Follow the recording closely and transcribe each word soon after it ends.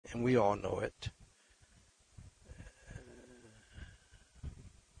and we all know it.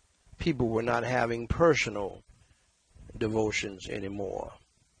 People were not having personal devotions anymore.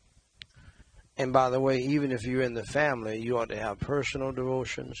 And by the way, even if you're in the family, you ought to have personal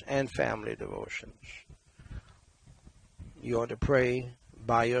devotions and family devotions. You ought to pray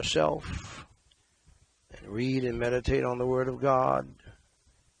by yourself and read and meditate on the Word of God.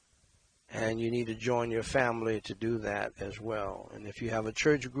 And you need to join your family to do that as well. And if you have a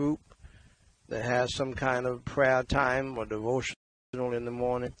church group that has some kind of prayer time or devotional in the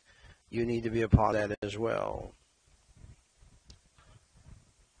morning, you need to be a part of that as well.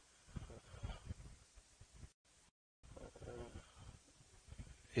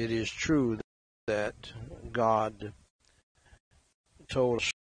 It is true that God told us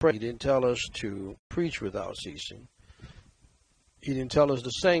to pray. He didn't tell us to preach without ceasing. He didn't tell us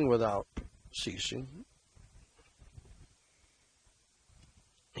to sing without ceasing.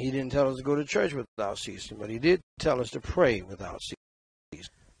 He didn't tell us to go to church without ceasing, but he did tell us to pray without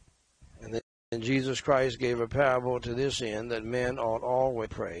ceasing. And then Jesus Christ gave a parable to this end, that men ought always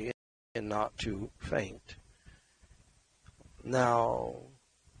pray and not to faint. Now,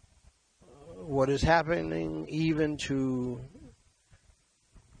 what is happening even to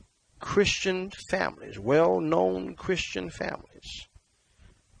Christian families, well-known Christian families,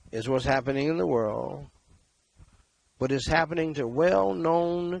 is what's happening in the world, but it's happening to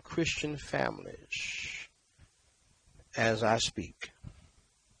well-known Christian families as I speak.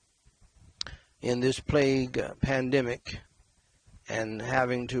 In this plague pandemic and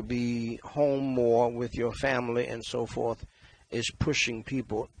having to be home more with your family and so forth is pushing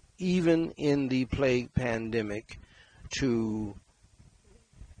people, even in the plague pandemic, to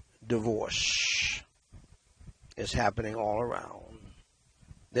divorce. It's happening all around.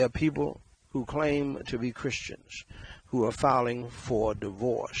 There are people who claim to be Christians who are filing for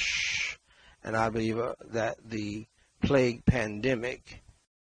divorce. And I believe that the plague pandemic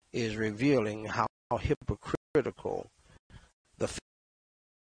is revealing how hypocritical the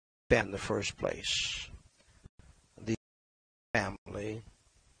family in the first place. The family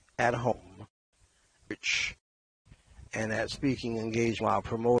at home, church, and at speaking engagement while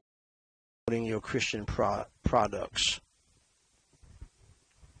promoting your Christian products.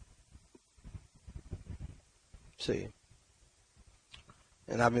 See,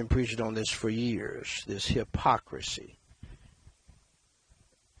 and I've been preaching on this for years, this hypocrisy.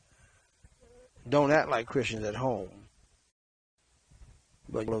 Don't act like Christians at home,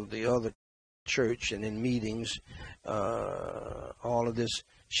 but of the other church and in meetings, all of this,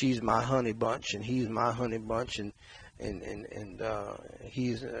 she's my honey bunch and he's my honey bunch, and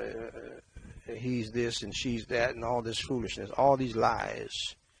he's this and she's that, and all this foolishness, all these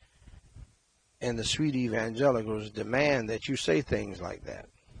lies. And the sweet evangelicals demand that you say things like that,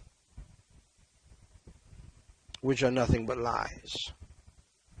 which are nothing but lies,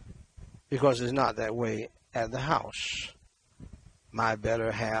 because it's not that way at the house. My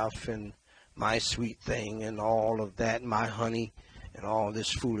better half and my sweet thing and all of that, my honey and all this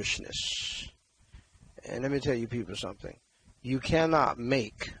foolishness. And let me tell you people something. You cannot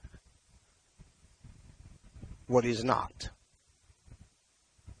make what is not.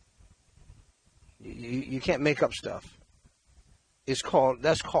 You can't make up stuff. That's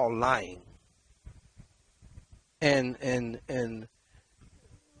called lying. And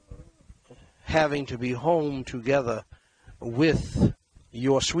having to be home together with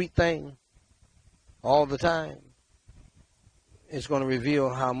your sweet thing all the time is going to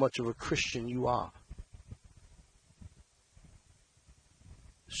reveal how much of a Christian you are.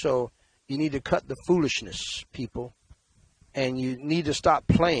 So you need to cut the foolishness, people, and you need to stop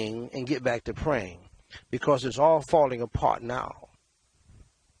playing and get back to praying, because it's all falling apart now.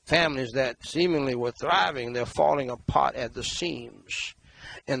 Families that seemingly were thriving, they're falling apart at the seams,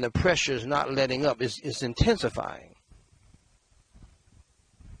 and the pressure is not letting up. It's intensifying.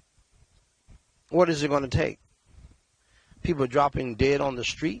 What is it going to take? People dropping dead on the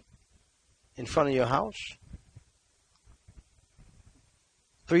street in front of your house?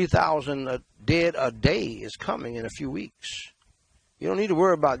 3,000 dead a day is coming in a few weeks. You don't need to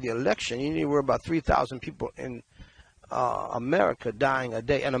worry about the election. You need to worry about 3,000 people in America dying a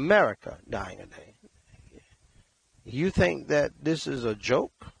day. In America dying a day. You think that this is a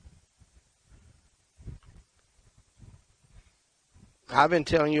joke? I've been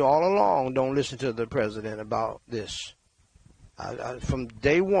telling you all along, don't listen to the president about this. From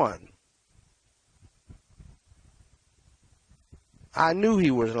day one, I knew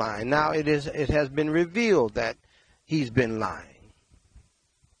he was lying. Now it has been revealed that he's been lying.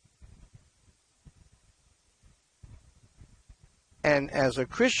 And as a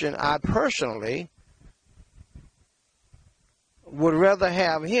Christian, I personally would rather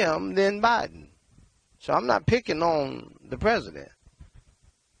have him than Biden. So I'm not picking on the president.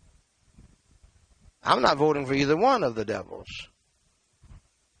 I'm not voting for either one of the devils.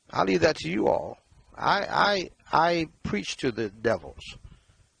 I'll leave that to you all. I preach to the devils.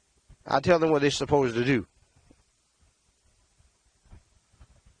 I tell them what they're supposed to do.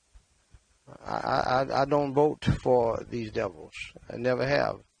 I don't vote for these devils. I never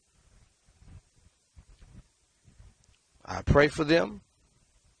have. I pray for them,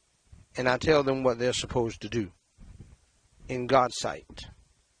 and I tell them what they're supposed to do in God's sight.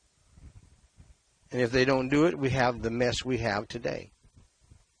 And if they don't do it, we have the mess we have today.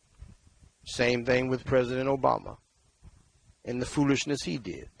 Same thing with President Obama and the foolishness he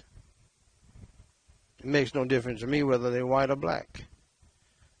did. It makes no difference to me whether they're white or black.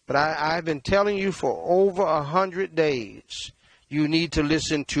 But I've been telling you for over 100 days, you need to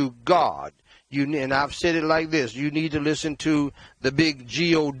listen to God. And I've said it like this, you need to listen to the big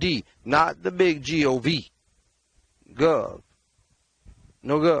G-O-D, not the big G-O-V. Gov.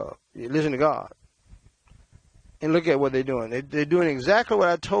 No gov. You listen to God. And look at what they're doing. They're doing exactly what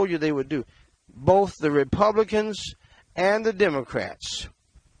I told you they would do. Both the Republicans and the Democrats.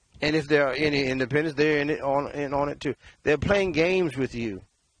 And if there are any independents, they're in on it too. They're playing games with you.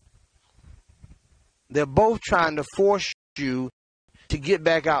 They're both trying to force you to get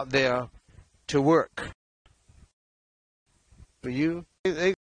back out there to work. For you,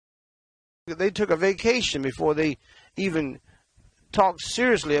 they took a vacation before they even talked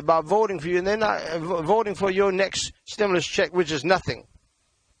seriously about voting for you, and they're not voting for your next stimulus check, which is nothing.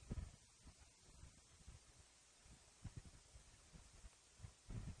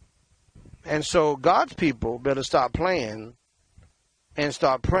 And so God's people better stop playing and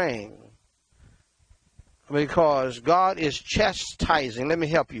start praying, because God is chastising. Let me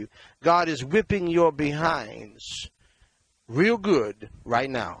help you. God is whipping your behinds real good right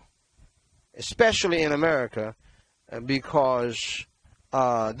now, especially in America, because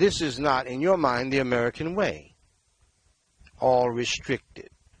this is not, in your mind, the American way. All restricted,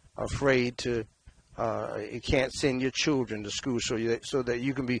 afraid to, you can't send your children to school so that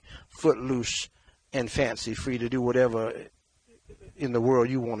you can be footloose and fancy free to do whatever in the world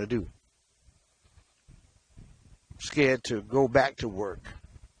you want to do. Scared to go back to work.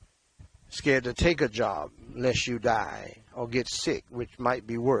 Scared to take a job lest you die or get sick, which might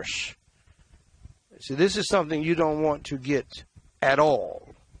be worse. See, this is something you don't want to get at all.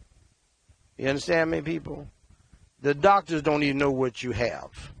 You understand me, people? The doctors don't even know what you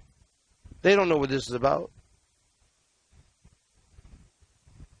have. They don't know what this is about.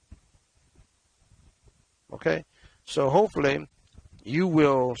 Okay? So hopefully you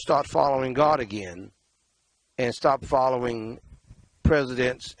will start following God again and stop following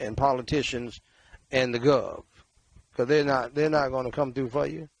presidents and politicians and the gov, because they're not going to come through for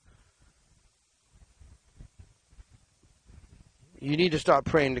you. You need to start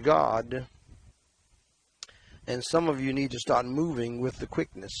praying to God, and some of you need to start moving with the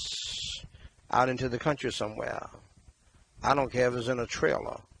quickness out into the country somewhere. I don't care if it's in a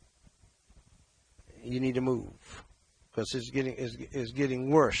trailer. You need to move, because it's getting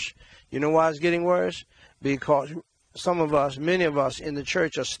worse. You know why it's getting worse? Because many of us in the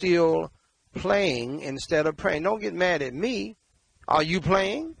church are still playing instead of praying. Don't get mad at me. Are you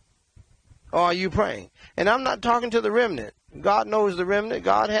playing? Or are you praying? And I'm not talking to the remnant. God knows the remnant.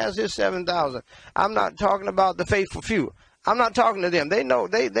 God has his 7,000. I'm not talking about the faithful few. I'm not talking to them. They know,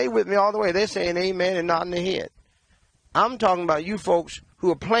 they with me all the way. They're saying amen and nodding their head. I'm talking about you folks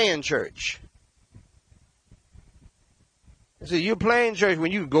who are playing church. See, you're playing church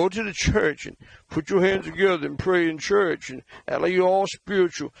when you go to the church and put your hands together and pray in church and act like you're all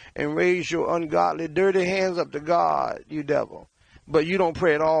spiritual and raise your ungodly, dirty hands up to God, you devil. But you don't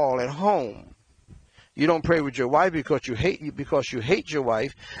pray at all at home. You don't pray with your wife because you hate your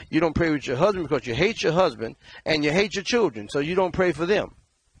wife. You don't pray with your husband because you hate your husband, and you hate your children, so you don't pray for them.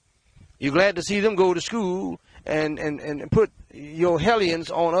 You're glad to see them go to school and put your hellions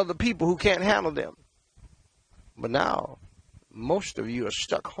on other people who can't handle them. But now, most of you are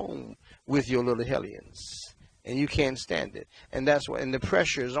stuck home with your little hellions, and you can't stand it. And that's what, and the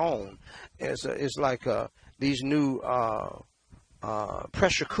pressure is on. It's like these new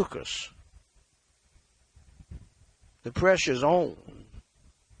pressure cookers. The pressure's on,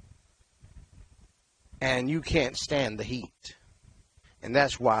 and you can't stand the heat. And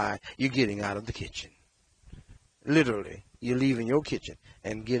that's why you're getting out of the kitchen. Literally, you're leaving your kitchen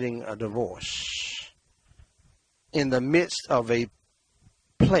and getting a divorce in the midst of a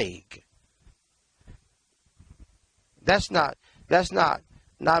plague. That's not That's not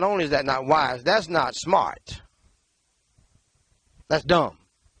only is that not wise, that's not smart. That's dumb.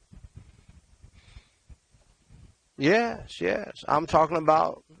 Yes, yes. I'm talking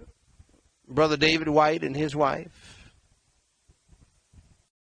about Brother David White and his wife.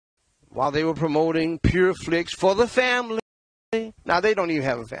 While they were promoting Pure Flicks for the family. Now, they don't even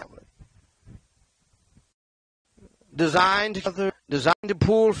have a family. Designed to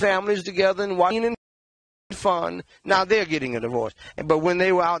pull families together and wine and fun. Now they're getting a divorce. But when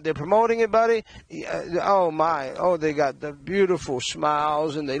they were out there promoting it, buddy, they got the beautiful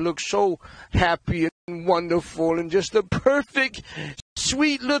smiles and they look so happy and wonderful and just the perfect,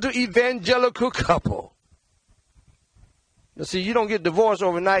 sweet little evangelical couple. Now, see, you don't get divorced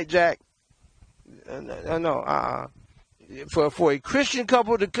overnight, Jack. For a Christian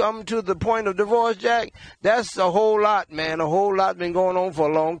couple to come to the point of divorce, Jack, that's a whole lot, man. A whole lot been going on for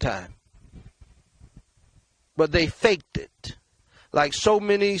a long time. But they faked it, like so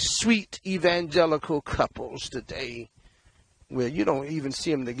many sweet evangelical couples today, where you don't even see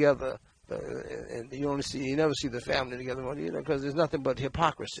them together, and you never see the family together, because there's nothing but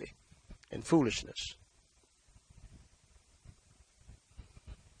hypocrisy and foolishness.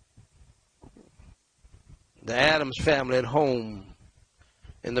 The Addams family at home,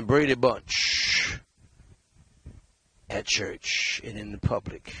 and the Brady Bunch at church and in the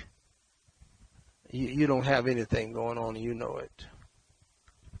public. You don't have anything going on, and you know it.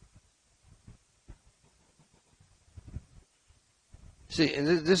 See,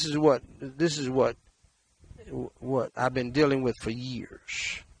 and this is what I've been dealing with for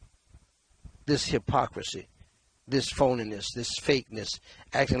years. This hypocrisy, this phoniness, this fakeness,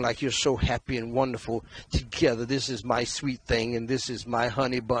 acting like you're so happy and wonderful together. This is my sweet thing, and this is my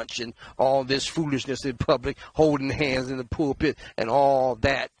honey bunch, and all this foolishness in public, holding hands in the pulpit, and all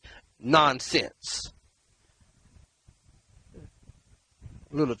that nonsense.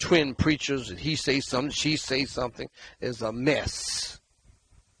 Little twin preachers, and he says something, she says something, is a mess.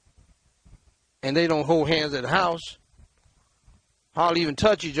 And they don't hold hands at the house. Hardly even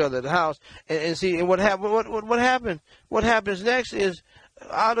touch each other at the house. And see, and what happened? What happens next is,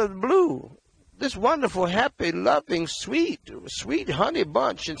 out of the blue, this wonderful, happy, loving, sweet honey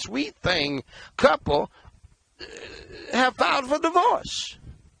bunch and sweet thing couple have filed for divorce.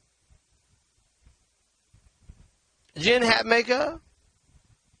 Jen Hatmaker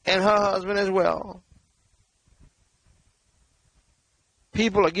and her husband as well.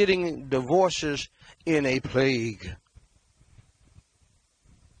 People are getting divorces in a plague.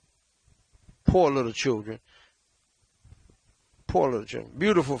 Poor little children. Poor little children.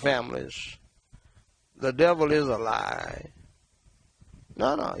 Beautiful families. The devil is a lie.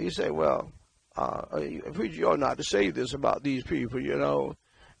 No. You say, well, preacher, you ought not to say this about these people,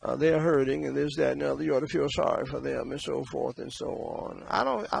 they're hurting and this, that, and the other. You ought to feel sorry for them and so forth and so on. I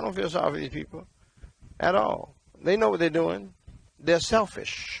don't feel sorry for these people at all. They know what they're doing. They're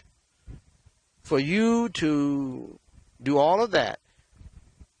selfish. For you to do all of that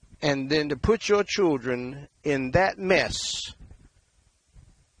and then to put your children in that mess,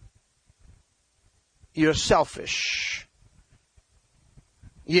 you're selfish.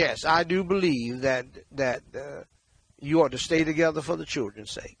 Yes, I do believe that you ought to stay together for the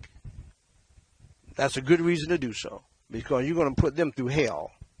children's sake. That's a good reason to do so, because you're going to put them through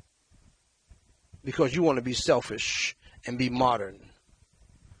hell, because you want to be selfish and be modern.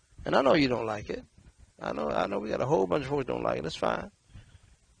 And I know you don't like it. I know we got a whole bunch of folks who don't like it. That's fine.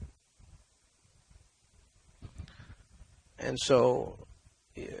 And so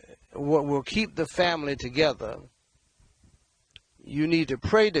what will keep the family together, you need to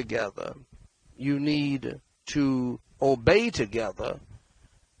pray together, you need to obey together,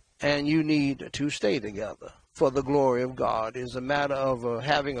 and you need to stay together for the glory of God. It's a matter of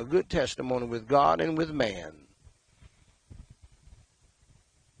having a good testimony with God and with man.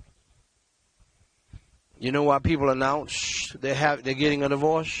 You know why people announce they're getting a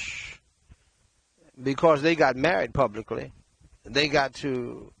divorce? Because they got married publicly. They got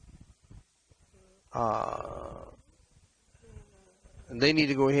to, they need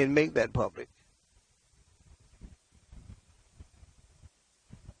to go ahead and make that public.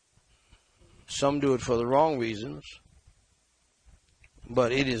 Some do it for the wrong reasons,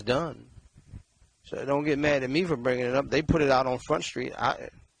 but it is done. So don't get mad at me for bringing it up. They put it out on Front Street.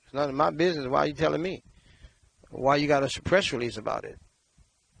 It's none of my business. Why are you telling me? Why you got a press release about it?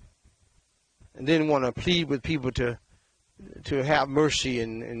 And then want to plead with people to have mercy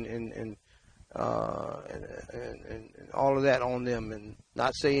and all of that on them, and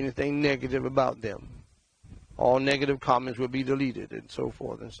not say anything negative about them. All negative comments will be deleted, and so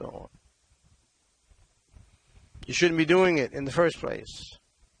forth and so on. You shouldn't be doing it in the first place,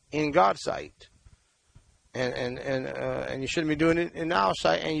 in God's sight. And you shouldn't be doing it in our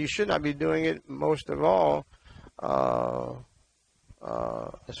sight, and you should not be doing it most of all,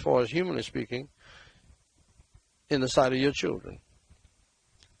 as far as humanly speaking, in the sight of your children.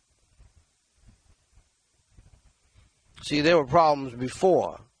 See, there were problems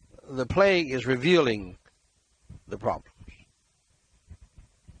before. The plague is revealing the problems.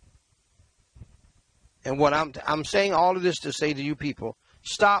 And what I'm saying all of this to say to you people,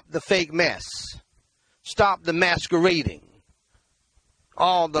 stop the fake mess. Stop the masquerading.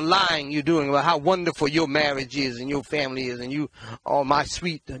 All the lying you're doing about how wonderful your marriage is and your family is, and you, oh, my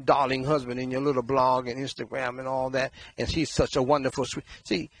sweet darling husband, in your little blog and Instagram and all that, and he's such a wonderful sweet.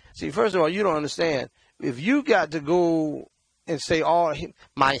 See, first of all, you don't understand. If you got to go and say, oh,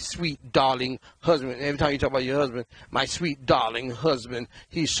 my sweet darling husband, every time you talk about your husband, my sweet darling husband,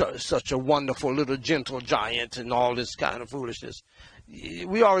 he's such a wonderful little gentle giant and all this kind of foolishness,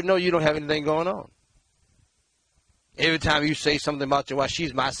 we already know you don't have anything going on. Every time you say something about your wife,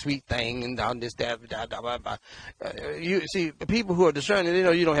 she's my sweet thing, and on this, that, blah, blah. You see, people who are discerning, they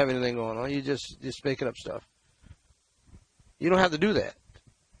know you don't have anything going on. You just making up stuff. You don't have to do that.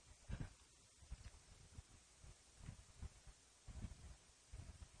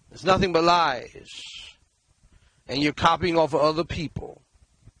 It's nothing but lies, and you're copying off of other people.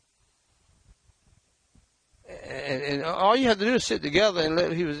 And all you have to do is sit together and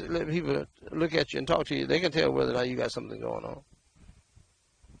let people look at you and talk to you. They can tell whether or not you got something going on.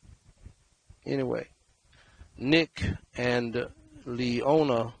 Anyway, Nick and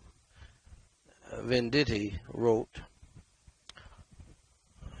Leona Venditti wrote,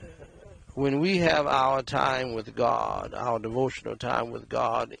 when we have our time with God, our devotional time with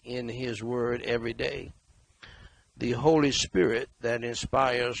God in His Word every day, the Holy Spirit that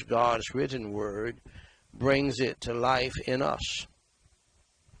inspires God's written Word brings it to life in us.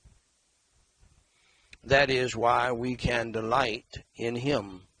 That is why we can delight in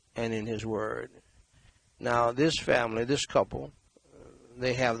Him and in His Word. Now, this family, this couple,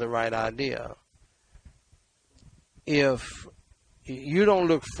 they have the right idea. If you don't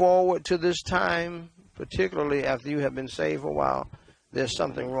look forward to this time, particularly after you have been saved for a while, there's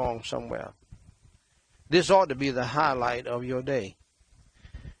something wrong somewhere. This ought to be the highlight of your day.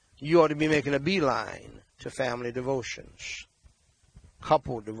 You ought to be making a beeline to family devotions,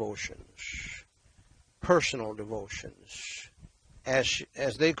 couple devotions, personal devotions, as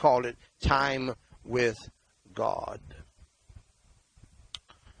they call it, time with God.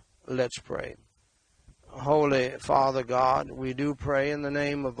 Let's pray. Holy Father God, we do pray in the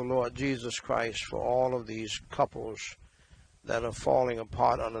name of the Lord Jesus Christ for all of these couples that are falling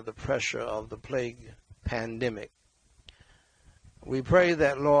apart under the pressure of the plague pandemic. We pray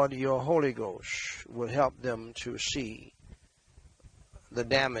that, Lord, your Holy Ghost will help them to see the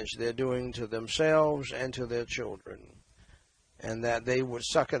damage they're doing to themselves and to their children, and that they would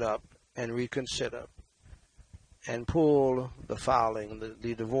suck it up and reconsider and pull the filing,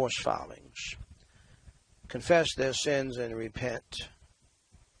 the divorce filings, confess their sins and repent,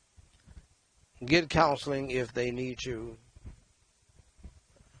 get counseling if they need to,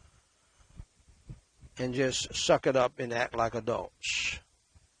 and just suck it up and act like adults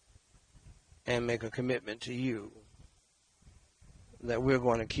and make a commitment to you that we're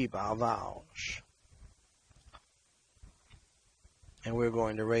going to keep our vows and we're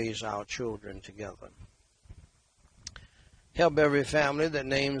going to raise our children together. Help every family that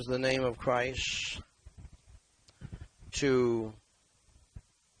names the name of Christ to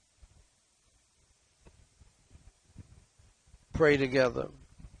pray together,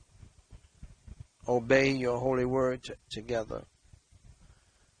 obey your holy word together,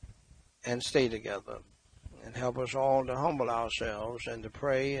 and stay together. And help us all to humble ourselves and to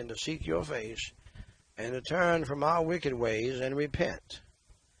pray and to seek your face and to turn from our wicked ways and repent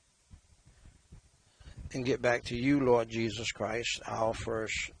and get back to you, Lord Jesus Christ, our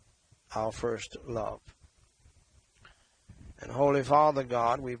first love. And Holy Father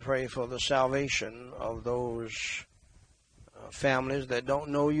God, we pray for the salvation of those families that don't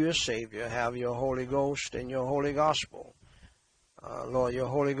know you as Savior. Have your Holy Ghost and your Holy Gospel, Lord, your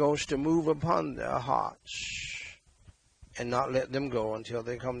Holy Ghost to move upon their hearts and not let them go until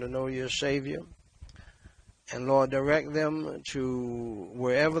they come to know you as Savior. And Lord, direct them to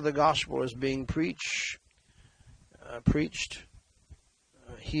wherever the gospel is being preached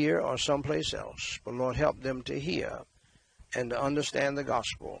here or someplace else. But Lord, help them to hear and to understand the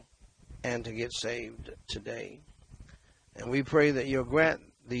gospel and to get saved today. And we pray that you'll grant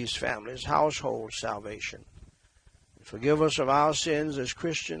these families household salvation. Forgive us of our sins as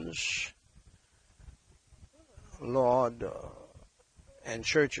Christians. Lord, and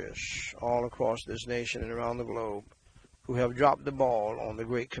churches all across this nation and around the globe who have dropped the ball on the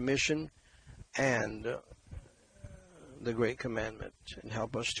Great Commission and the Great Commandment, and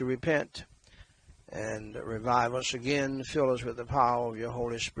help us to repent and revive us again, fill us with the power of your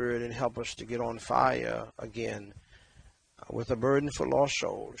Holy Spirit, and help us to get on fire again with a burden for lost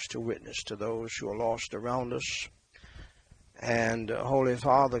souls to witness to those who are lost around us. And Holy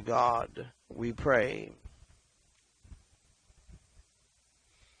Father God, we pray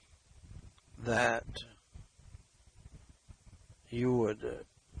that you would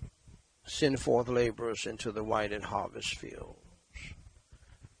send forth laborers into the whited harvest fields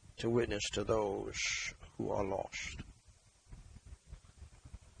to witness to those who are lost.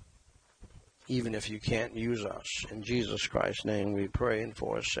 Even if you can't use us. In Jesus Christ's name we pray, and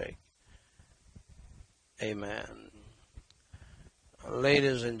for his sake. Amen.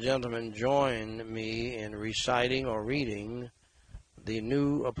 Ladies and gentlemen, join me in reciting or reading the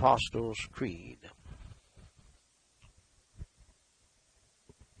New Apostles' Creed.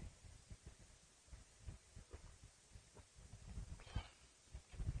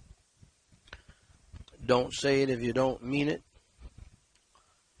 Don't say it if you don't mean it.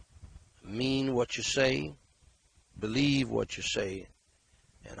 Mean what you say. Believe what you say.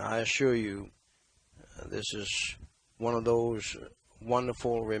 And I assure you, this is one of those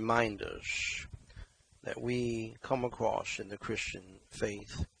wonderful reminders that we come across in the Christian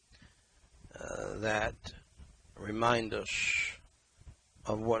faith that remind us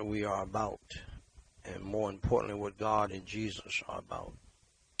of what we are about, and more importantly, what God and Jesus are about.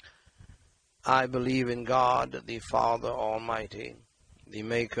 I believe in God, the Father Almighty, the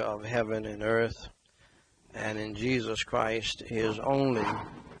maker of heaven and earth, and in Jesus Christ, his only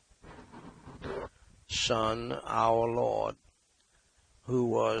Son, our Lord, who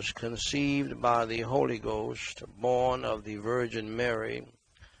was conceived by the Holy Ghost, born of the Virgin Mary,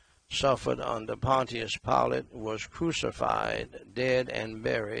 suffered under Pontius Pilate, was crucified, dead, and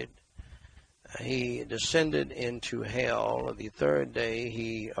buried. He descended into hell. The third day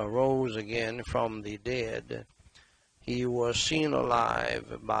he arose again from the dead. He was seen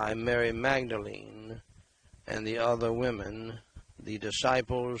alive by Mary Magdalene and the other women, the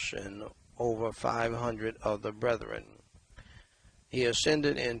disciples, and over 500 other brethren. He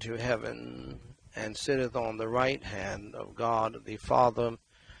ascended into heaven and sitteth on the right hand of God the Father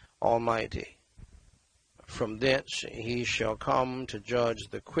Almighty. From thence he shall come to judge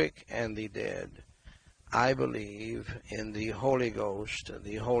the quick and the dead. I believe in the Holy Ghost,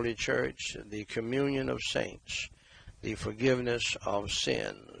 the Holy Church, the communion of saints, the forgiveness of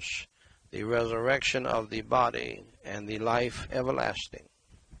sins, the resurrection of the body, and the life everlasting.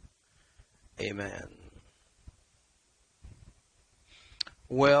 Amen.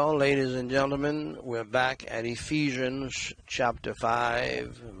 Well, ladies and gentlemen, we're back at Ephesians chapter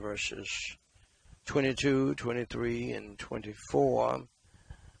 5, verses 22, 23, and 24,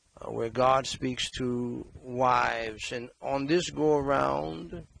 where God speaks to wives. And on this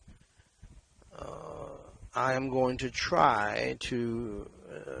go-around, I am going to try to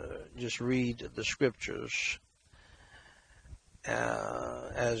just read the scriptures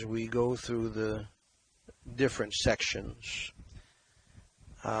as we go through the different sections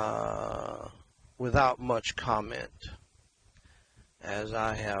without much comment, as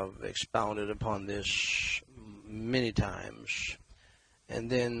I have expounded upon this many times. And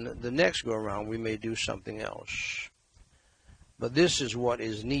then the next go-around we may do something else. But this is what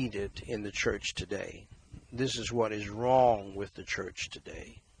is needed in the church today. This is what is wrong with the church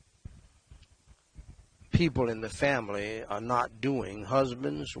today. People in the family are not doing,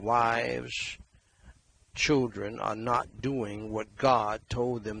 husbands, wives, children are not doing what God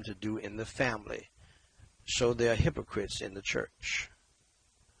told them to do in the family. So they are hypocrites in the church.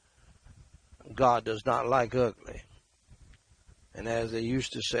 God does not like ugly. And as they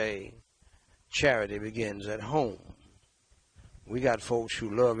used to say, charity begins at home. We got folks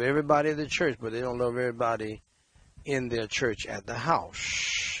who love everybody in the church, but they don't love everybody in their church at the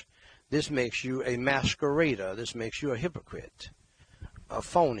house. This makes you a masquerader. This makes you a hypocrite, a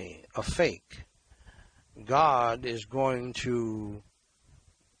phony, a fake. God is going to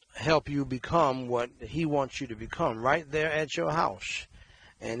help you become what he wants you to become right there at your house.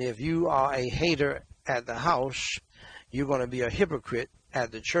 And if you are a hater at the house, you're going to be a hypocrite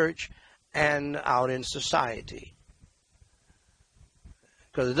at the church and out in society.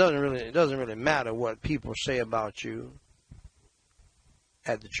 Because it doesn't really matter what people say about you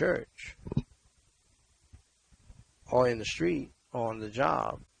at the church or in the street or on the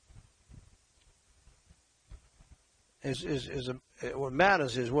job. What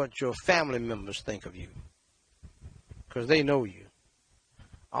matters is what your family members think of you. because they know you.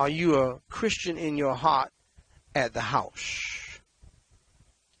 Are you a Christian in your heart at the house?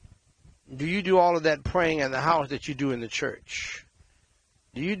 Do you do all of that praying at the house that you do in the church?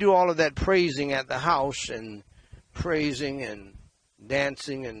 Do you do all of that praising at the house and praising and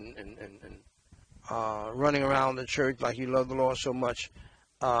dancing and running around the church like you love the Lord so much?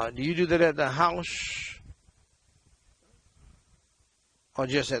 Do you do that at the house or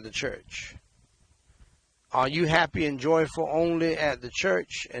just at the church? Are you happy and joyful only at the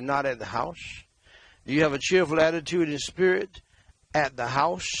church and not at the house? Do you have a cheerful attitude and spirit at the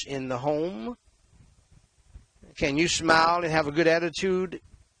house, in the home? Can you smile and have a good attitude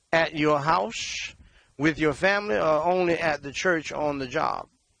at your house with your family, or only at the church on the job,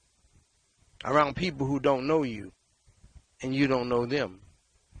 around people who don't know you and you don't know them?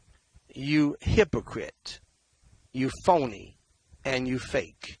 You hypocrite, you phony, and you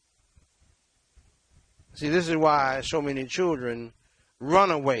fake. See, this is why so many children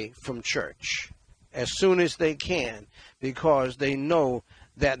run away from church as soon as they can, because they know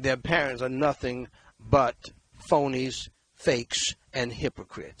that their parents are nothing but phonies, fakes, and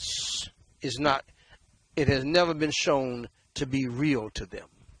hypocrites. It has never been shown to be real to them.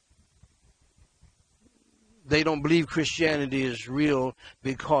 They don't believe Christianity is real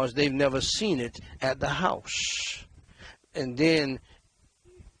because they've never seen it at the house. And then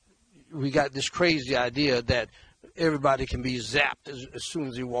we got this crazy idea that everybody can be zapped as soon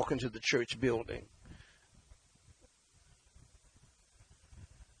as they walk into the church building.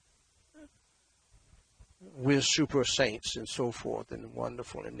 We're super saints and so forth and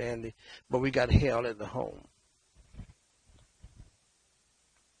wonderful and dandy, but we got hell at the home.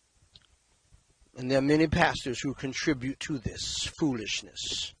 And there are many pastors who contribute to this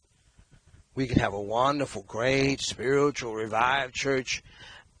foolishness. We could have a wonderful, great, spiritual, revived church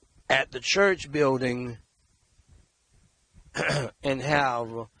at the church building and have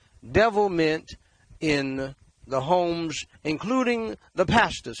devilment in the homes, including the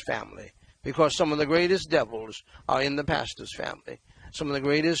pastor's family, because some of the greatest devils are in the pastor's family. Some of the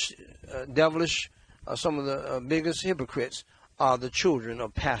greatest devilish, some of the biggest hypocrites are the children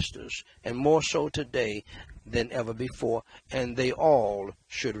of pastors, and more so today than ever before, and they all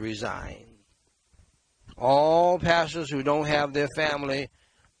should resign. All pastors who don't have their family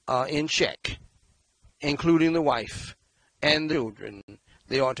in check, including the wife and the children,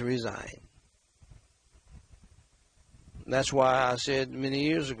 they ought to resign. That's why I said many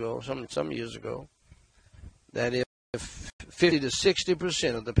years ago, some years ago, that if 50 to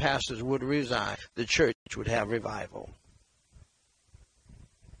 60% of the pastors would resign, the church would have revival.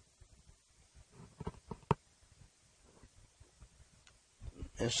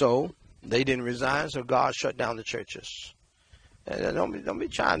 And so they didn't resign, so God shut down the churches. And don't be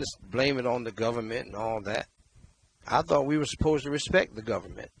trying to blame it on the government and all that. I thought we were supposed to respect the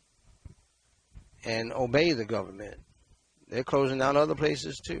government and obey the government. They're closing down other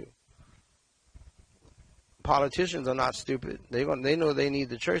places too. Politicians are not stupid. They know they need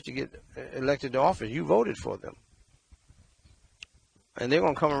the church to get elected to office. You voted for them. And they're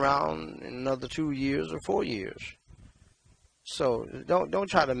going to come around in another 2 years or 4 years. So don't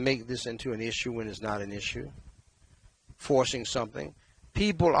try to make this into an issue when it's not an issue. Forcing something.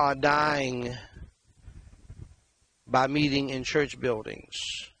 People are dying by meeting in church buildings.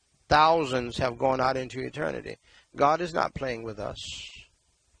 Thousands have gone out into eternity. God is not playing with us.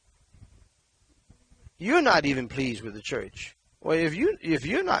 You're not even pleased with the church. Well, if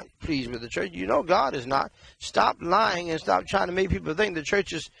you're not pleased with the church, you know God is not. Stop lying and stop trying to make people think the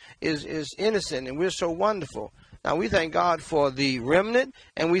church is innocent and we're so wonderful. Now, we thank God for the remnant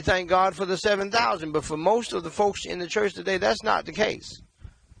and we thank God for the 7,000. But for most of the folks in the church today, that's not the case.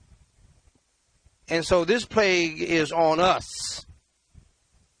 And so this plague is on us.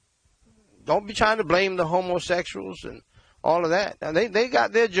 Don't be trying to blame the homosexuals and all of that. Now, they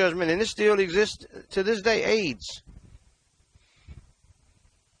got their judgment, and it still exists to this day, AIDS.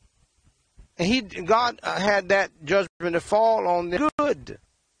 And God had that judgment to fall on the good.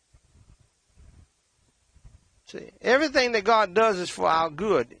 See, everything that God does is for our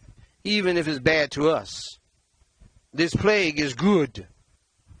good, even if it's bad to us. This plague is good.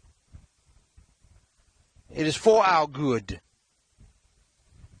 It is for our good.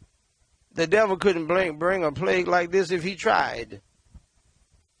 The devil couldn't bring a plague like this if he tried.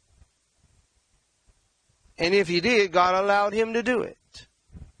 And if he did, God allowed him to do it.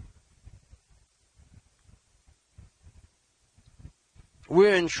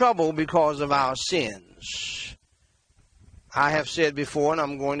 We're in trouble because of our sins. I have said before, and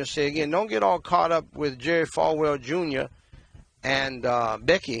I'm going to say again, don't get all caught up with Jerry Falwell Jr. and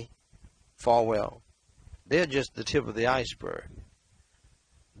Becky Falwell. They're just the tip of the iceberg.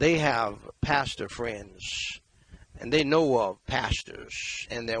 They have pastor friends, and they know of pastors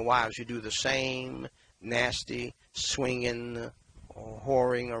and their wives who do the same nasty, swinging,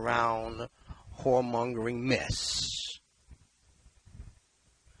 whoring around, whoremongering mess,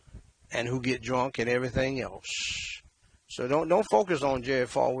 and who get drunk and everything else. So don't focus on Jerry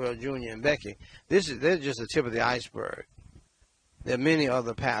Falwell Jr. and Becky. They're just the tip of the iceberg. There are many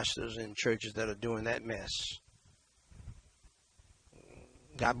other pastors in churches that are doing that mess.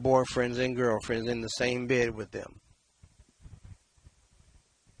 Got boyfriends and girlfriends in the same bed with them.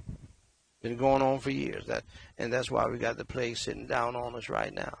 Been going on for years. And that's why we got the plague sitting down on us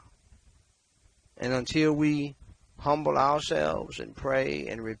right now. And until we humble ourselves and pray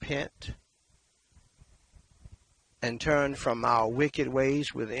and repent and turn from our wicked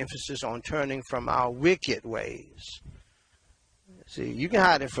ways, with emphasis on turning from our wicked ways. See, you can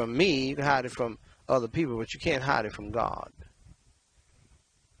hide it from me, you can hide it from other people, but you can't hide it from God.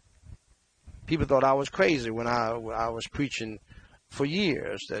 People thought I was crazy when I was preaching for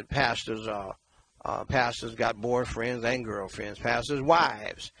years that pastors got boyfriends and girlfriends. Pastors'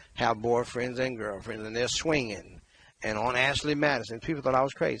 wives have boyfriends and girlfriends, and they're swinging. And on Ashley Madison, people thought I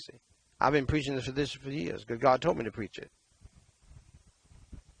was crazy. I've been preaching this for years because God told me to preach it.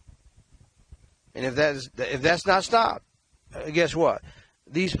 And if that's not stopped, guess what?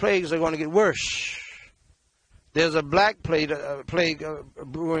 These plagues are going to get worse. There's a black plague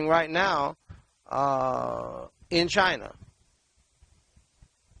brewing right now in China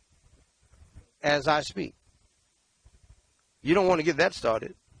as I speak. You don't want to get that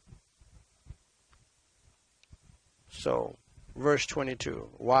started. So, verse 22,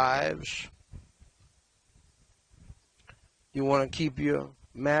 wives, you want to keep your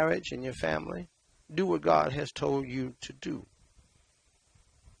marriage and your family? Do what God has told you to do.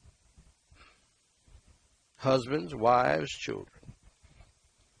 Husbands, wives, children.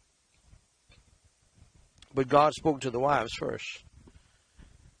 But God spoke to the wives first,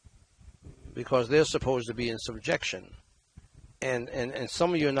 because they're supposed to be in subjection. And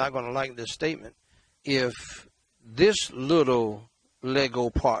some of you are not going to like this statement. If this little Lego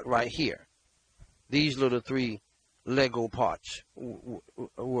part right here, these little 3 Lego parts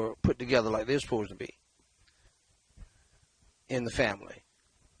were put together like they're supposed to be in the family,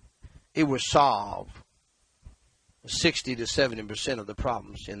 it would solve 60 to 70% of the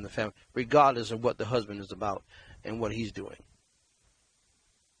problems in the family, regardless of what the husband is about and what he's doing.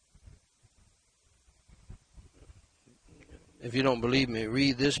 If you don't believe me,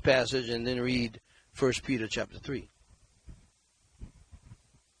 read this passage and then read 1 Peter chapter 3.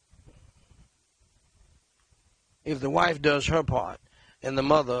 If the wife does her part and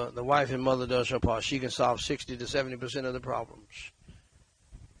the wife and mother does her part, she can solve 60 to 70% of the problems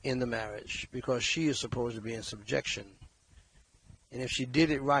in the marriage, because she is supposed to be in subjection. And if she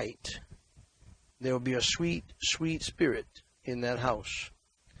did it right, there will be a sweet, sweet spirit in that house.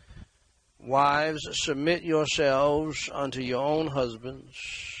 Wives, submit yourselves unto your own husbands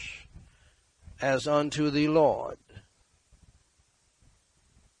as unto the Lord.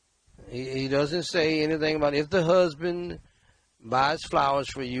 He doesn't say anything about if the husband buys flowers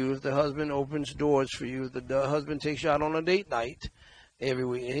for you, if the husband opens doors for you, if the husband takes you out on a date night every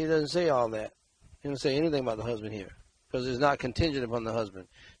week. He doesn't say all that. He doesn't say anything about the husband here, because it's not contingent upon the husband.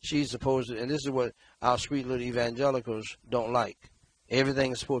 She's supposed to, and this is what our sweet little evangelicals don't like.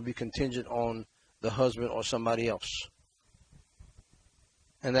 Everything is supposed to be contingent on the husband or somebody else.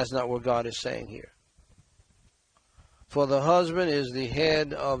 And that's not what God is saying here. For the husband is the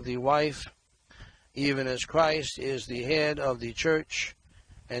head of the wife, even as Christ is the head of the church,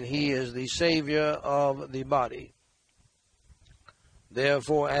 and he is the Savior of the body.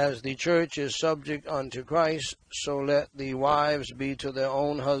 Therefore, as the church is subject unto Christ, so let the wives be to their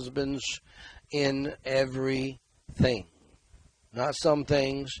own husbands in everything. Not some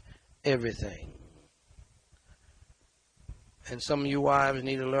things, everything. And some of you wives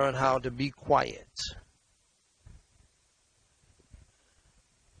need to learn how to be quiet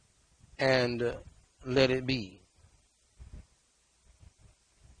and let it be.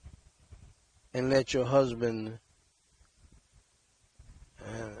 And let your husband,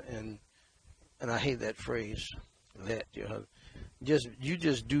 and I hate that phrase, let your husband, you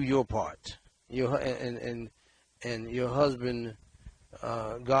just do your part. And your husband,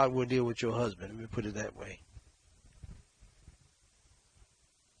 God will deal with your husband. Let me put it that way.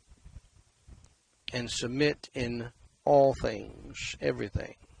 And submit in all things,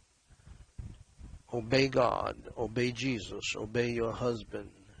 everything. Obey God, obey Jesus, obey your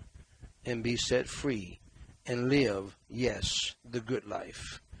husband, and be set free and live, yes, the good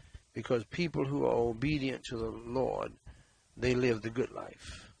life. because people who are obedient to the Lord, they live the good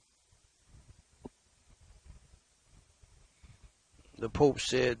life. The Pope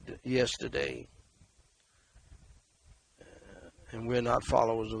said yesterday, and we're not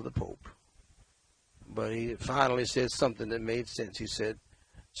followers of the Pope, but he finally said something that made sense. He said,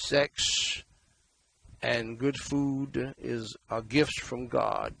 sex and good food are gifts from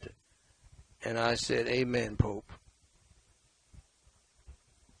God. And I said, amen, Pope.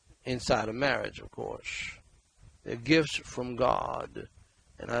 Inside of marriage, of course. They're gifts from God.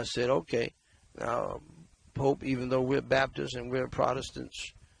 And I said, okay. Now, Pope, even though we're Baptists and we're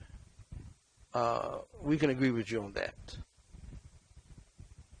Protestants, we can agree with you on that.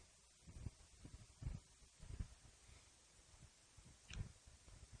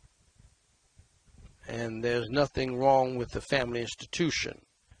 And there's nothing wrong with the family institution.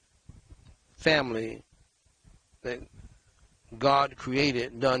 Family that God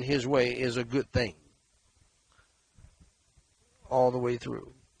created, done His way, is a good thing. All the way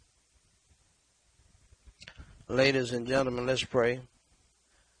through. Ladies and gentlemen, let's pray.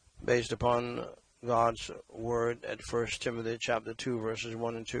 Based upon God's word at 1 Timothy chapter 2, verses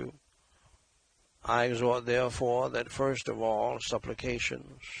 1 and 2. I exhort, therefore, that first of all,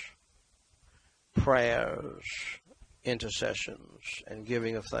 supplications, prayers, intercessions, and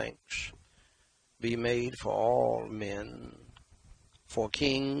giving of thanks be made for all men, for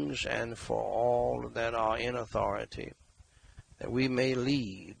kings, and for all that are in authority, that we may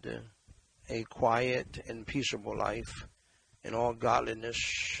lead a quiet and peaceable life in all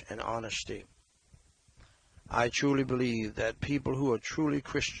godliness and honesty. I truly believe that people who are truly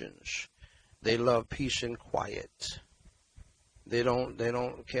Christians, they love peace and quiet. They don't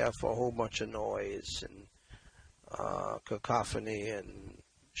care for a whole bunch of noise and cacophony and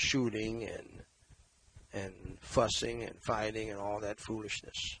shooting and fussing and fighting and all that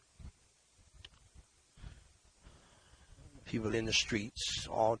foolishness. People in the streets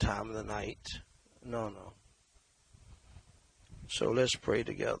all time of the night. No. So let's pray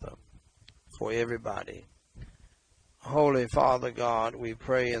together for everybody. Holy Father God, we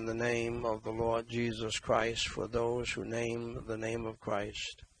pray in the name of the Lord Jesus Christ for those who name the name of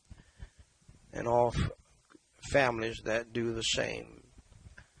Christ and all families that do the same.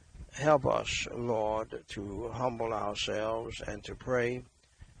 Help us, Lord, to humble ourselves and to pray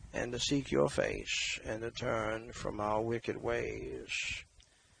and to seek your face and to turn from our wicked ways.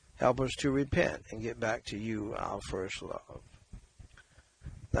 Help us to repent and get back to you, our first love.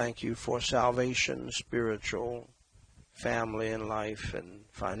 Thank you for salvation, spiritual, family and life, and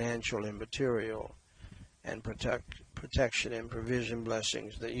financial and material, and protection and provision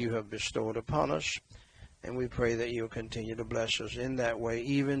blessings that you have bestowed upon us. And we pray that you'll continue to bless us in that way,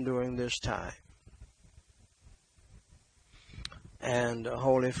 even during this time. And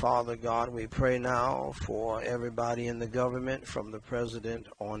Holy Father God, we pray now for everybody in the government, from the president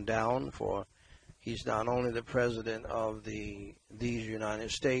on down, for he's not only the president of these United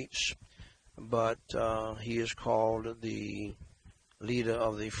States, but he is called the leader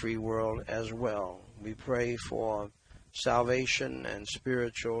of the free world as well. We pray for salvation and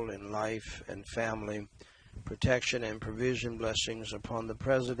spiritual and life and family protection and provision blessings upon the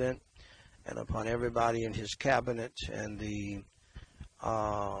president and upon everybody in his cabinet and the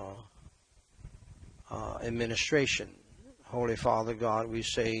administration. Holy Father God, we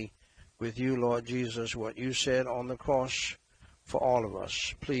say with you, Lord Jesus, what you said on the cross for all of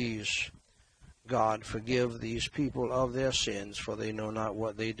us. Please, God, forgive these people of their sins, for they know not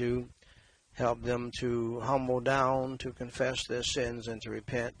what they do. Help them to humble down, to confess their sins, and to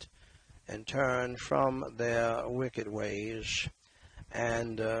repent and turn from their wicked ways.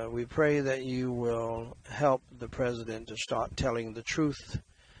 And we pray that you will help the president to start telling the truth,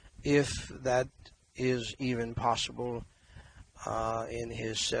 if that is even possible, in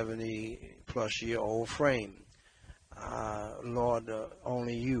his 70-plus-year-old frame. Lord,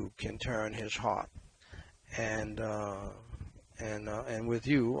 only you can turn his heart, and with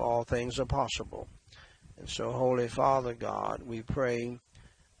you all things are possible. And so, Holy Father God, we pray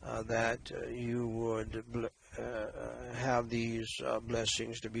that you would have these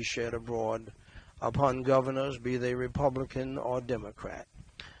blessings to be shed abroad upon governors, be they Republican or Democrat,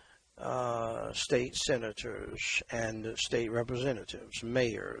 state senators and state representatives,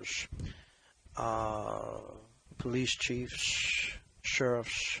 mayors, police chiefs,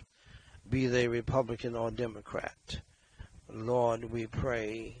 sheriffs, be they Republican or Democrat. Lord, we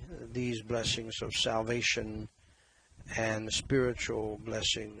pray these blessings of salvation and spiritual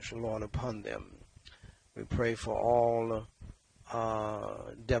blessings, Lord, upon them. We pray for all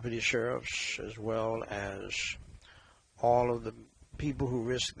deputy sheriffs, as well as all of the people who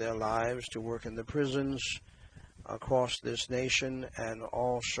risk their lives to work in the prisons across this nation, and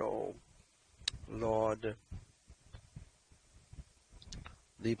also, Lord,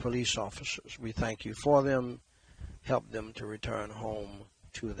 the police officers. We thank you for them. Help them to return home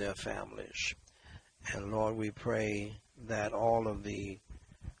to their families. And Lord, we pray that all of the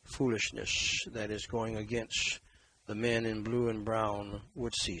foolishness that is going against the men in blue and brown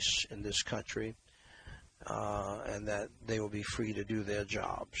would cease in this country, and that they will be free to do their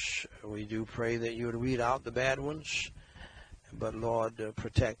jobs. We do pray that you would weed out the bad ones, but Lord,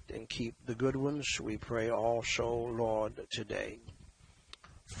 protect and keep the good ones. We pray also, Lord, today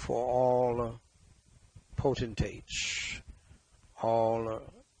for all potentates, all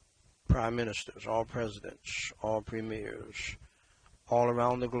prime ministers, all presidents, all premiers, all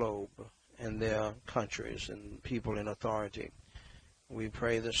around the globe and their countries and people in authority. We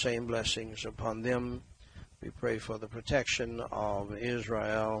pray the same blessings upon them. We pray for the protection of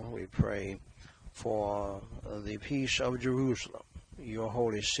Israel. We pray for the peace of Jerusalem, your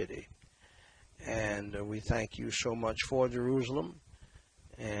holy city. And we thank you so much for Jerusalem.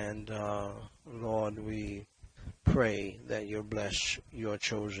 And Lord, we pray that you bless your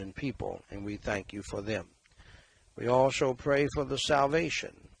chosen people, and we thank you for them. We also pray for the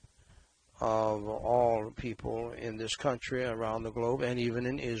salvation of all people in this country, around the globe, and even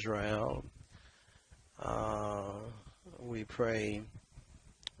in Israel. We pray,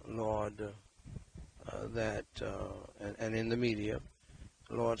 Lord, that, and in the media,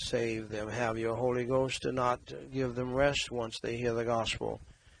 Lord, save them. Have your Holy Ghost to not give them rest once they hear the gospel,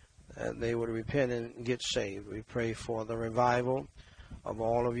 that they would repent and get saved. We pray for the revival of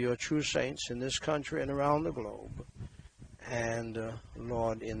all of your true saints in this country and around the globe, and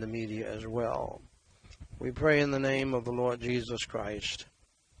Lord, in the media as well. We pray in the name of the Lord Jesus Christ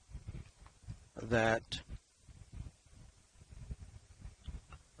that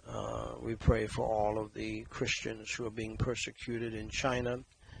we pray for all of the Christians who are being persecuted in China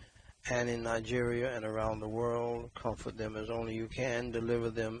and in Nigeria and around the world. Comfort them as only you can,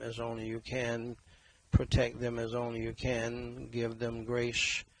 deliver them as only you can, protect them as only you can, give them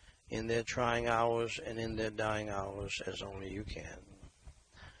grace in their trying hours and in their dying hours as only you can.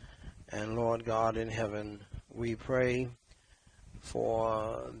 And Lord God in heaven, we pray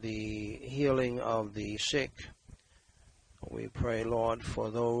for the healing of the sick. We pray, Lord, for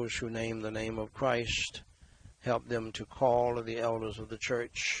those who name the name of Christ. Help them to call the elders of the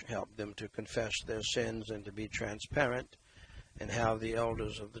church. Help them to confess their sins and to be transparent, and have the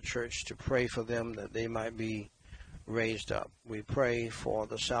elders of the church to pray for them that they might be raised up. We pray for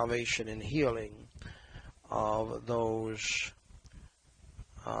the salvation and healing of those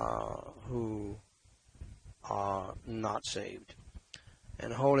who are not saved.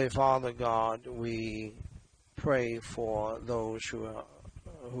 And Holy Father God, we pray for those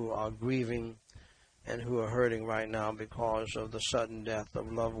who are grieving and who are hurting right now because of the sudden death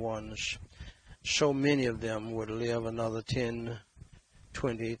of loved ones. So many of them would live another 10,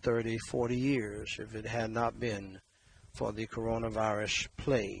 20, 30, 40 years if it had not been for the coronavirus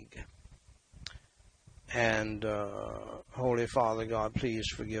plague. And Holy Father God, please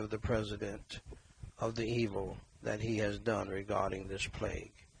forgive the President of the evil that he has done regarding this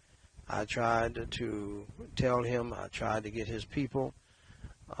plague. I tried to tell him, I tried to get his people,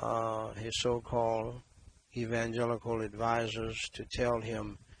 his so-called evangelical advisors, to tell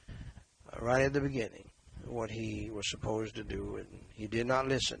him right at the beginning what he was supposed to do, and he did not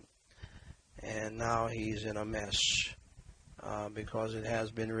listen. And now he's in a mess because it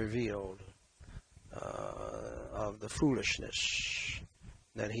has been revealed of the foolishness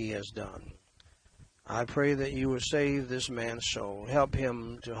that he has done. I pray that you will save this man's soul. Help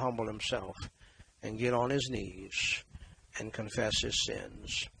him to humble himself and get on his knees and confess his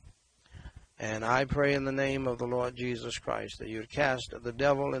sins. And I pray in the name of the Lord Jesus Christ that you would cast the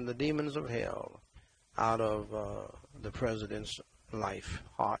devil and the demons of hell out of the president's life,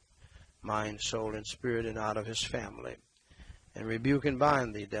 heart, mind, soul, and spirit, and out of his family. And rebuke and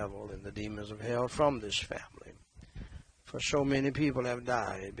bind the devil and the demons of hell from this family. For so many people have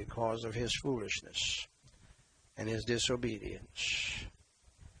died because of his foolishness and his disobedience.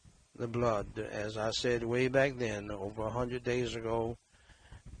 The blood, as I said way back then, over 100 days ago,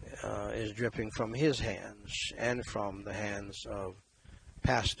 is dripping from his hands and from the hands of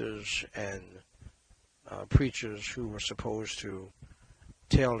pastors and preachers who were supposed to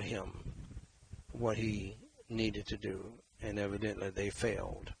tell him what he needed to do, and evidently they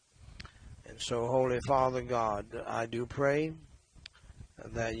failed. And so, Holy Father God, I do pray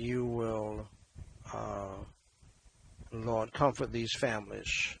that you will, Lord, comfort these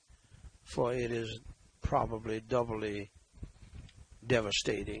families, for it is probably doubly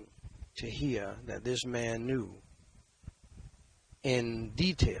devastating to hear that this man knew in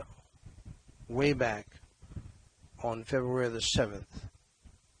detail way back on February the 7th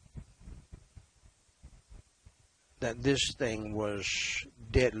that this thing was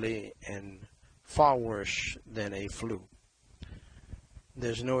deadly and far worse than a flu.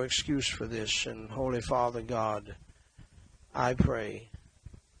 There's no excuse for this, and Holy Father God, I pray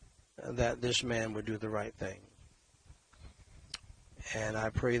that this man would do the right thing. And I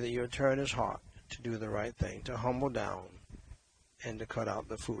pray that you'll turn his heart to do the right thing, to humble down and to cut out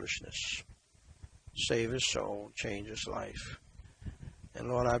the foolishness. Save his soul, change his life. And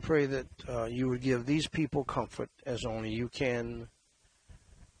Lord, I pray that you would give these people comfort as only you can.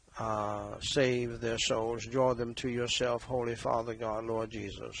 Save their souls, draw them to yourself, Holy Father God, Lord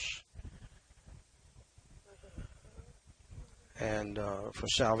Jesus, and for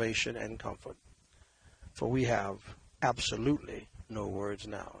salvation and comfort. For we have absolutely no words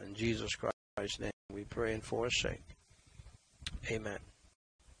now. In Jesus Christ's name we pray and for his sake. Amen.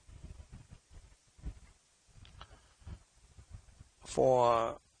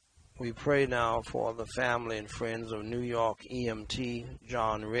 We pray now for the family and friends of New York EMT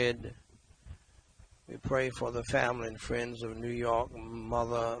John Redd. We pray for the family and friends of New York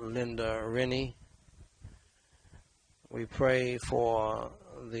Mother Linda Rennie. We pray for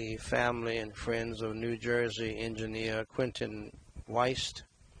the family and friends of New Jersey engineer Quentin Weist.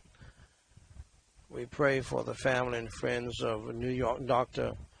 We pray for the family and friends of New York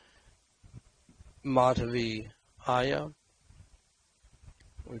Dr. Madhavi Iyer.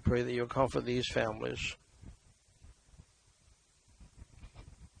 We pray that you'll comfort these families.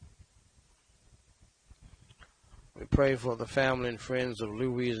 We pray for the family and friends of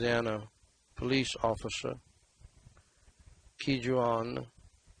Louisiana police officer Kejuan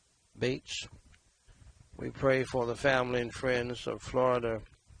Bates. We pray for the family and friends of Florida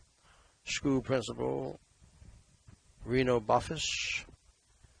school principal Reno Buffus.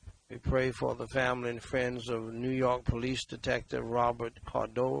 We pray for the family and friends of New York Police Detective Robert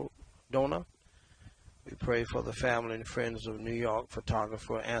Cardona. We pray for the family and friends of New York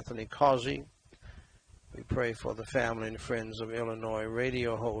photographer Anthony Causey. We pray for the family and friends of Illinois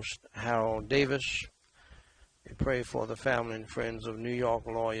radio host Harold Davis. We pray for the family and friends of New York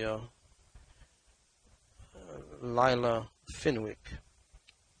lawyer Lila Fenwick.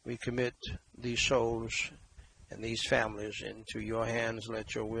 We commit these souls and these families into your hands.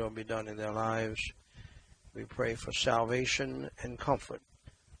 Let your will be done in their lives. We pray for salvation and comfort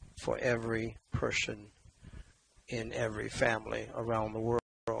for every person in every family around the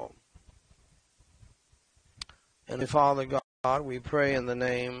world. And Father God, we pray in the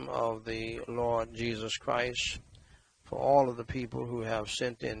name of the Lord Jesus Christ for all of the people who have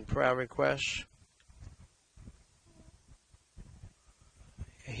sent in prayer requests.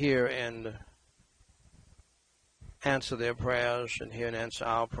 Hear and answer their prayers, and hear and answer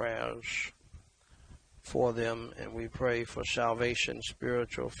our prayers for them. And we pray for salvation,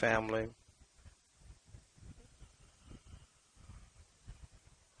 spiritual, family,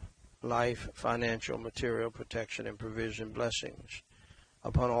 life, financial, material, protection, and provision, blessings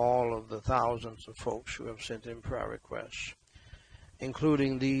upon all of the thousands of folks who have sent in prayer requests.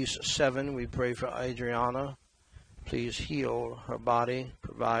 Including these 7, we pray for Adriana. Please heal her body,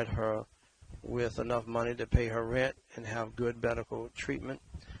 provide her with enough money to pay her rent and have good medical treatment.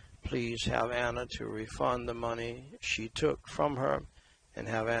 Please have Anna to refund the money she took from her, and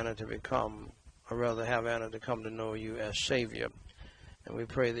have Anna to come to know you as Savior. And we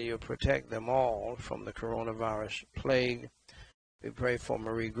pray that you'll protect them all from the coronavirus plague. We pray for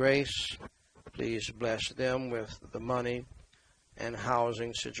Marie Grace. Please bless them with the money and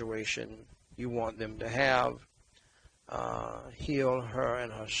housing situation you want them to have. Heal her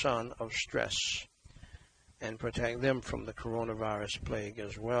and her son of stress and protect them from the coronavirus plague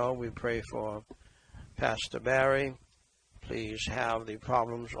as well. We pray for Pastor Barry. Please have the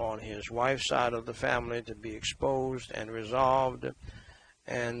problems on his wife's side of the family to be exposed and resolved,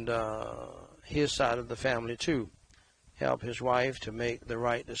 and his side of the family too. Help his wife to make the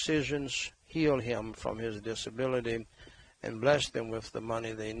right decisions, heal him from his disability, and bless them with the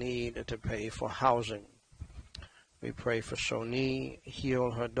money they need to pay for housing. We pray for Soni.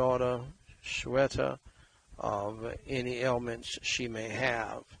 Heal her daughter, Shweta, of any ailments she may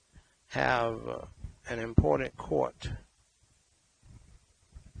have. Have an important court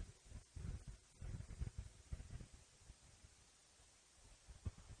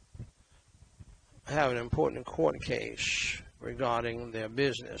case regarding their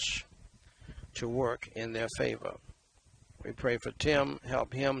business to work in their favor. We pray for Tim.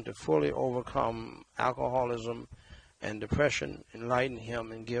 Help him to fully overcome alcoholism and depression. Enlighten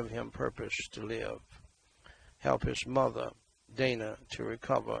him and give him purpose to live. Help his mother, Dana, to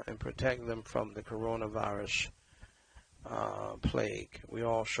recover and protect them from the coronavirus plague. We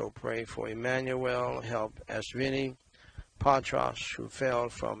also pray for Emmanuel. Help Asvini Patras, who fell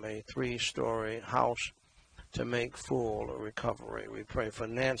from a 3-story house, to make full recovery. We pray for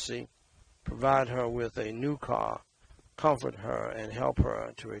Nancy. Provide her with a new car. Comfort her and help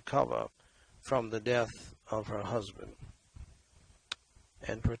her to recover from the death of her husband.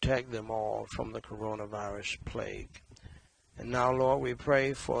 And protect them all from the coronavirus plague. And now, Lord, we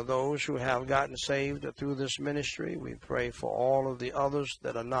pray for those who have gotten saved through this ministry. We pray for all of the others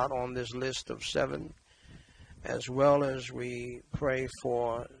that are not on this list of 7, as well as we pray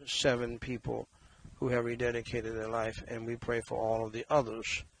for 7 people who have rededicated their life, and we pray for all of the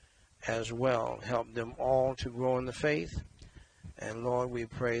others as well. Help them all to grow in the faith. And, Lord, we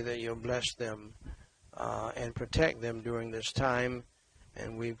pray that you'll bless them and protect them during this time.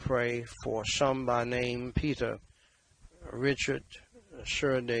 And we pray for some by name: Peter, Richard,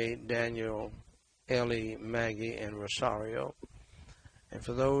 Surde, Daniel, Ellie, Maggie, and Rosario. And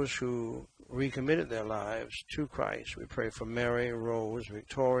for those who recommitted their lives to Christ, we pray for Mary, Rose,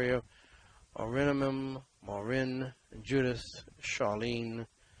 Victoria, Orinamum, Maureen, Judith, Charlene,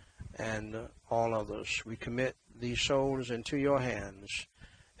 and all others. We commit these souls into your hands,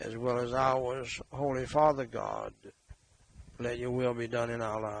 as well as ours. Holy Father God, let your will be done in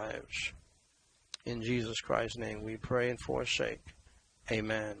our lives. In Jesus Christ's name we pray and forsake.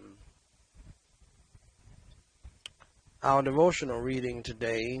 Amen. Our devotional reading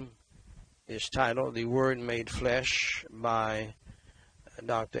today is titled "The Word Made Flesh" by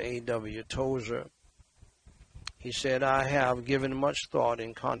Dr. A.W. Tozer. He said, "I have given much thought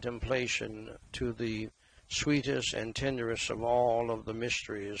and contemplation to the sweetest and tenderest of all of the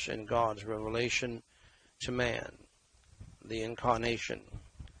mysteries in God's revelation to man, the Incarnation.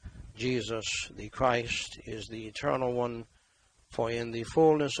 Jesus, the Christ, is the Eternal One, for in the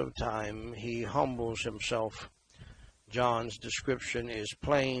fullness of time he humbles himself. John's description is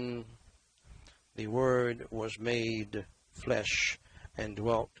plain. The Word was made flesh and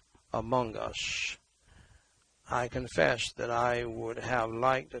dwelt among us. I confess that I would have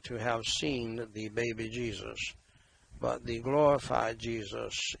liked to have seen the baby Jesus, but the glorified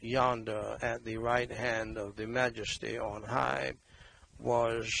Jesus yonder at the right hand of the Majesty on high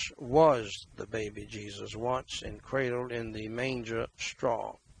was the baby Jesus once, and cradled in the manger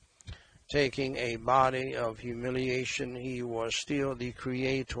straw. Taking a body of humiliation, he was still the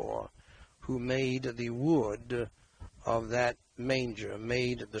Creator who made the wood of that manger,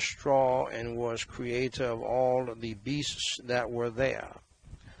 made the straw, and was creator of all the beasts that were there.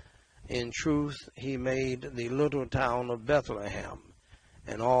 In truth, he made the little town of Bethlehem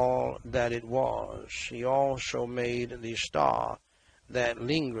and all that it was. He also made the star that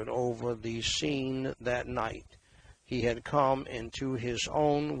lingered over the scene that night. He had come into his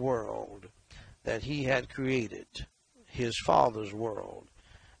own world that he had created, his Father's world.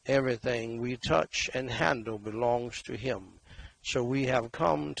 Everything we touch and handle belongs to him. So we have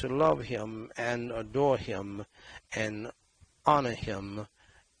come to love him and adore him and honor him,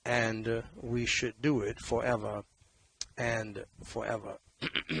 and we should do it forever and forever.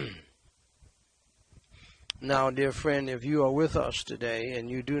 Now, dear friend, if you are with us today and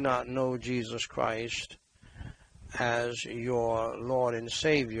you do not know Jesus Christ as your Lord and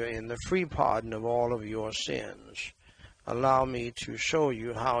Savior in the free pardon of all of your sins, allow me to show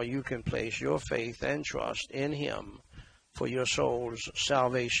you how you can place your faith and trust in him for your soul's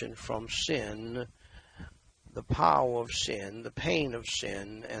salvation from sin, the power of sin, the pain of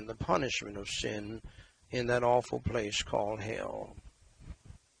sin, and the punishment of sin in that awful place called hell.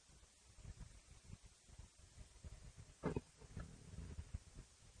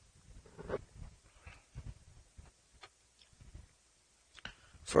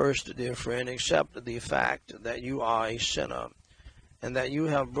 First, dear friend, accept the fact that you are a sinner and that you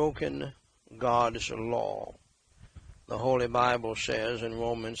have broken God's law. The Holy Bible says in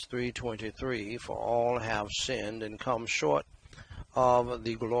Romans 3:23, "For all have sinned and come short of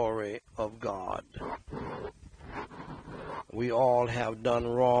the glory of God." We all have done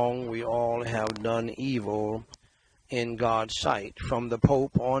wrong. We all have done evil in God's sight, from the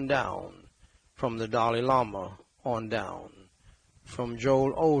Pope on down, from the Dalai Lama on down, from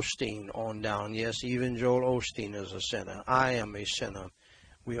Joel Osteen on down. Yes, even Joel Osteen is a sinner. I am a sinner.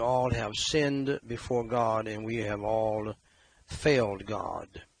 We all have sinned before God, and we have all failed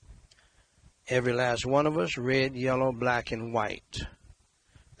God. Every last one of us, red, yellow, black, and white.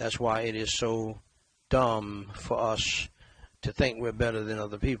 That's why it is so dumb for us to think we're better than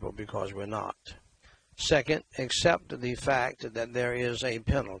other people, because we're not. Second, accept the fact that there is a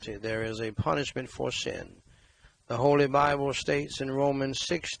penalty, there is a punishment for sin. The Holy Bible states in Romans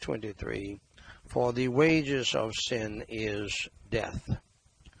 6:23, "For the wages of sin is death."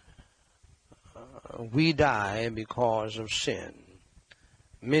 We die because of sin.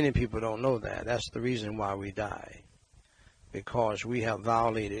 Many people don't know that. That's the reason why we die, because we have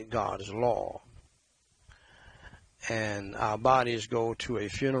violated God's law. And our bodies go to a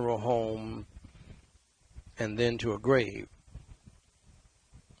funeral home and then to a grave.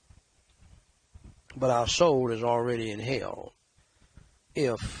 But our soul is already in hell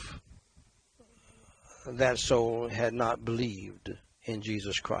if that soul had not believed in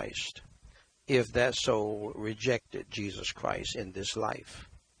Jesus Christ, if that soul rejected Jesus Christ in this life.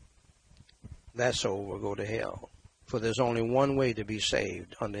 That soul will go to hell. For there's only one way to be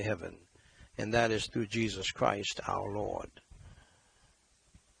saved under heaven, and that is through Jesus Christ our Lord.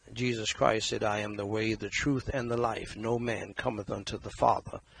 Jesus Christ said, "I am the way, the truth, and the life. No man cometh unto the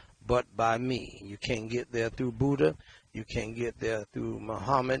Father but by me." You can't get there through Buddha. You can't get there through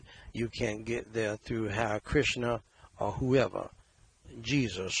Muhammad. You can't get there through Hare Krishna or whoever.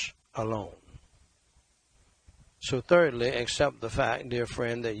 Jesus alone. So thirdly, accept the fact, dear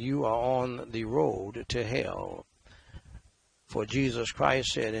friend, that you are on the road to hell. For Jesus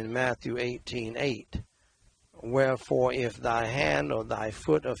Christ said in Matthew 18:8, "Wherefore if thy hand or thy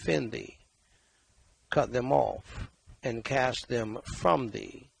foot offend thee, cut them off and cast them from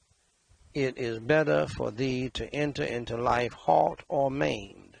thee. It is better for thee to enter into life halt or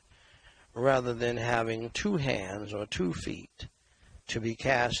maimed, rather than having 2 hands or 2 feet to be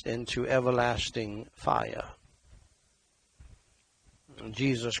cast into everlasting fire."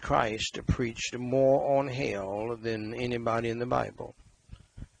 Jesus Christ preached more on hell than anybody in the Bible.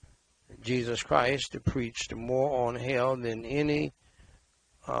 Jesus Christ preached more on hell than any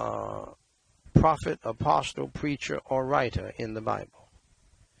prophet, apostle, preacher, or writer in the Bible.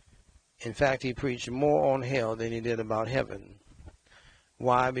 In fact, he preached more on hell than he did about heaven.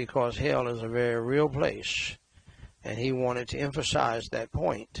 Why? Because hell is a very real place, and he wanted to emphasize that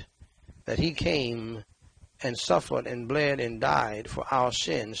point, that he came and suffered and bled and died for our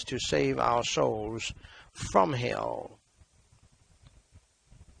sins to save our souls from hell,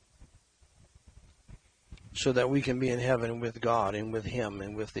 so that we can be in heaven with God and with him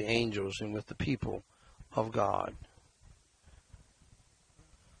and with the angels and with the people of God.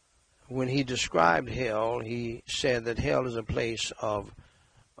 When he described hell, he said that hell is a place of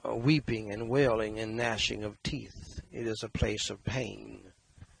weeping and wailing and gnashing of teeth. It is a place of pain.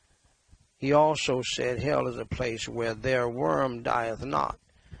 He also said hell is a place where their worm dieth not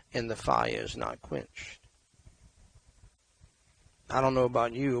and the fire is not quenched. I don't know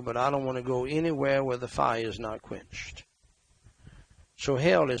about you, but I don't want to go anywhere where the fire is not quenched. So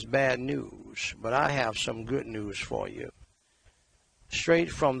hell is bad news, but I have some good news for you.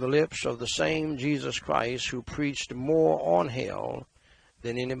 Straight from the lips of the same Jesus Christ, who preached more on hell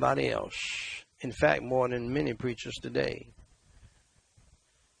than anybody else. In fact, more than many preachers today.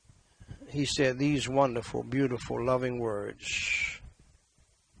 He said these wonderful, beautiful, loving words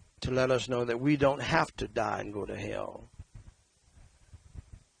to let us know that we don't have to die and go to hell.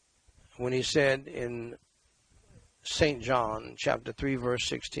 When he said in St. John chapter 3 verse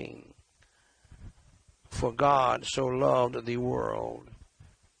 16, "For God so loved the world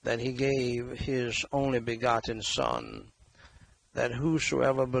that he gave his only begotten Son, that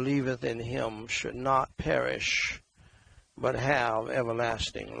whosoever believeth in him should not perish, but have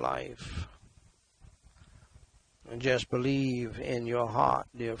everlasting life." And just believe in your heart,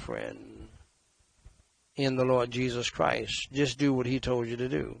 dear friend, in the Lord Jesus Christ. Just do what he told you to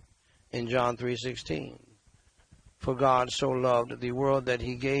do in John 3:16. "For God so loved the world that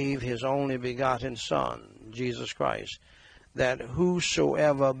he gave his only begotten Son, Jesus Christ, that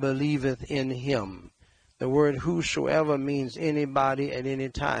whosoever believeth in him." The word whosoever means anybody at any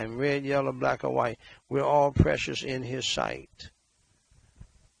time, red, yellow, black, or white. We're all precious in his sight.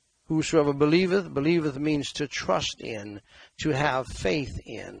 Whosoever believeth, believeth means to trust in, to have faith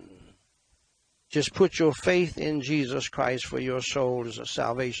in. Just put your faith in Jesus Christ for your soul's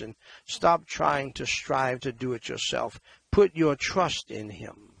salvation. Stop trying to strive to do it yourself. Put your trust in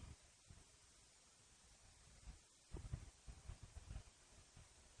him.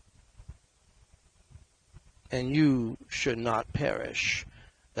 And you should not perish,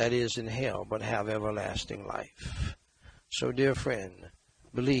 that is in hell, but have everlasting life. So, dear friend,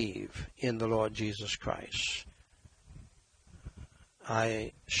 believe in the Lord Jesus Christ.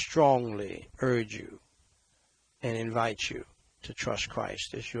 I strongly urge you and invite you to trust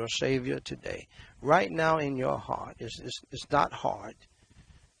Christ as your Savior today. Right now in your heart. It's not hard.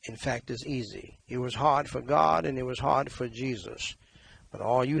 In fact, it's easy. It was hard for God and it was hard for Jesus. But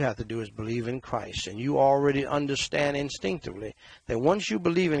all you have to do is believe in Christ. And you already understand instinctively that once you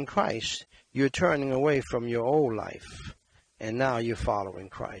believe in Christ, you're turning away from your old life. And now you're following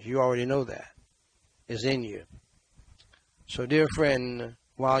Christ. You already know that. It's in you. So, dear friend,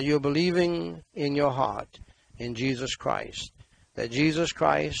 while you're believing in your heart in Jesus Christ, that Jesus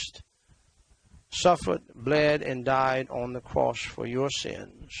Christ suffered, bled, and died on the cross for your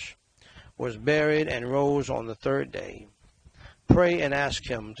sins, was buried, and rose on the third day, pray and ask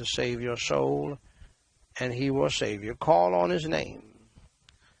him to save your soul, and he will save you. Call on his name.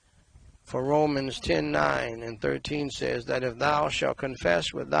 For Romans 10:9 and 13 says that if thou shalt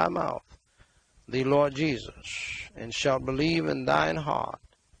confess with thy mouth the Lord Jesus, and shalt believe in thine heart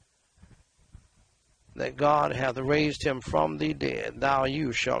that God hath raised him from the dead,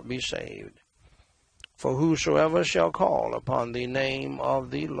 you shalt be saved. For whosoever shall call upon the name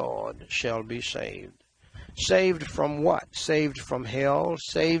of the Lord shall be saved. Saved from what? Saved from hell.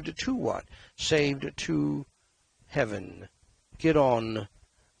 Saved to what? Saved to heaven. Get on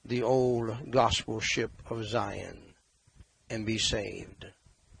the old gospel ship of Zion and be saved.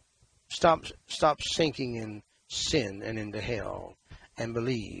 Stop sinking in sin and into hell, and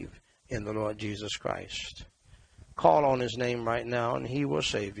believe in the Lord Jesus Christ. Call on his name right now and he will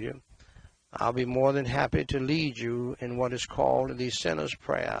save you. I'll be more than happy to lead you in what is called the sinner's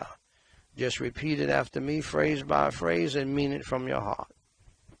prayer. Just repeat it after me, phrase by phrase, and mean it from your heart.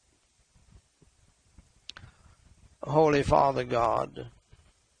 Holy Father God,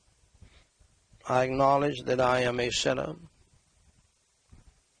 I acknowledge that I am a sinner.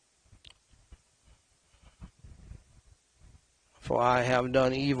 For I have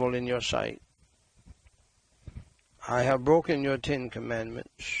done evil in your sight. I have broken your 10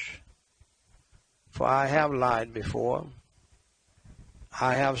 commandments. For I have lied before.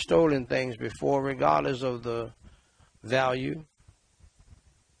 I have stolen things before, regardless of the value.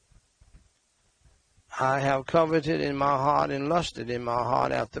 I have coveted in my heart and lusted in my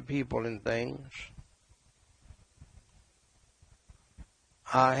heart after people and things.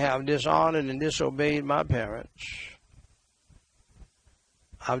 I have dishonored and disobeyed my parents.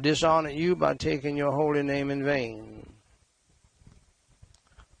 I've dishonored you by taking your holy name in vain.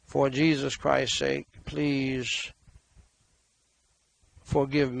 For Jesus Christ's sake, please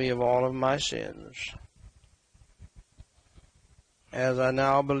forgive me of all of my sins. As I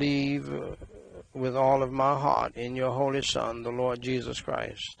now believe with all of my heart in your Holy Son, the Lord Jesus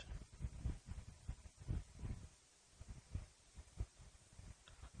Christ.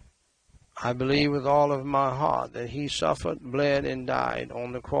 I believe with all of my heart that he suffered, bled, and died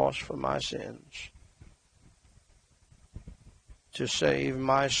on the cross for my sins, to save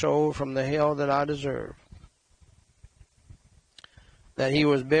my soul from the hell that I deserve. That he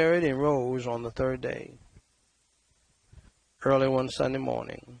was buried and rose on the third day, early one Sunday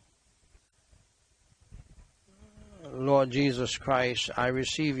morning. Lord Jesus Christ, I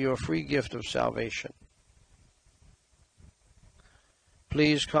receive your free gift of salvation.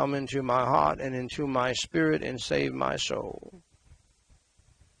 Please come into my heart and into my spirit and save my soul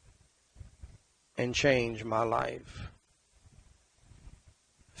and change my life.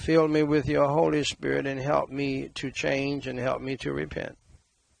 Fill me with your Holy Spirit and help me to change and help me to repent.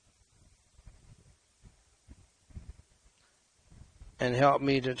 And help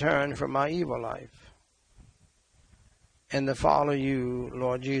me to turn from my evil life and to follow you,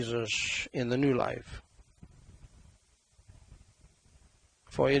 Lord Jesus, in the new life.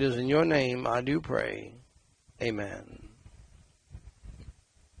 For it is in your name I do pray. Amen.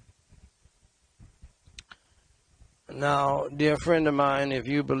 Now, dear friend of mine, if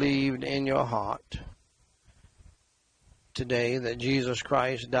you believed in your heart today that Jesus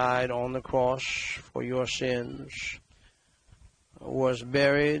Christ died on the cross for your sins, was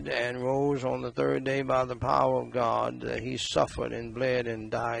buried and rose on the third day by the power of God, that he suffered and bled and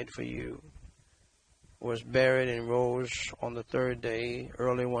died for you, was buried and rose on the third day,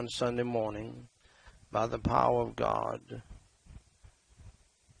 early one Sunday morning, by the power of God.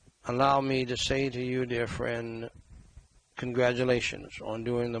 Allow me to say to you, dear friend, congratulations on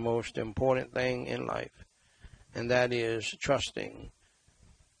doing the most important thing in life, and that is trusting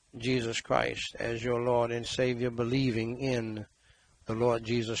Jesus Christ as your Lord and Savior, believing in the Lord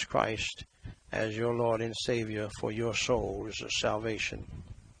Jesus Christ as your Lord and Savior for your soul's salvation.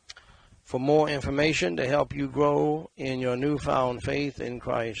 For more information to help you grow in your newfound faith in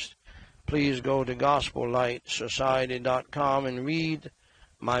Christ, please go to GospelLightSociety.com and read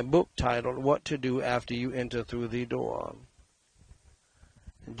my book titled, What to Do After You Enter Through the Door.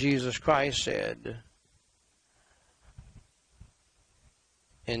 Jesus Christ said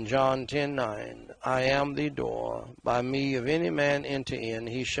in John 10:9, I am the door. By me, if any man enter in,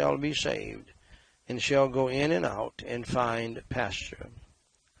 he shall be saved, and shall go in and out and find pasture.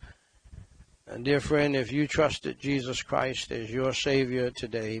 And dear friend, if you trusted Jesus Christ as your Savior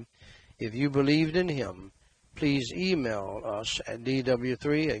today, if you believed in him, please email us at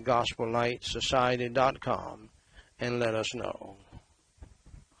dw3@gospellightsociety.com and let us know.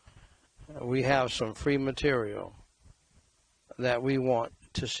 We have some free material that we want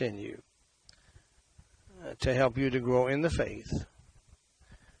to send you to help you to grow in the faith.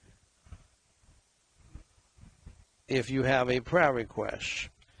 If you have a prayer request,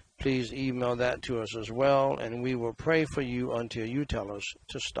 please email that to us as well, and we will pray for you until you tell us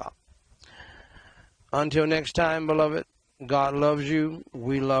to stop. Until next time, beloved, God loves you,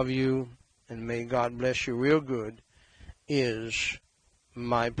 we love you, and may God bless you real good is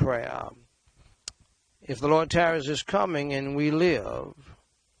my prayer. If the Lord tarries is coming and we live,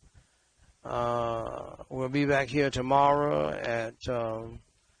 we'll be back here tomorrow at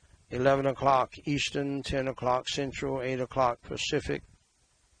 11 o'clock Eastern, 10 o'clock Central, 8 o'clock Pacific.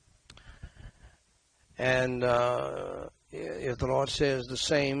 And if the Lord says the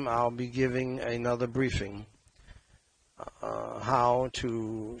same, I'll be giving another briefing, how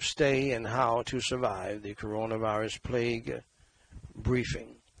to stay and how to survive the coronavirus plague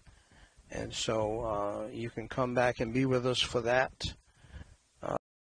briefing. And so you can come back and be with us for that.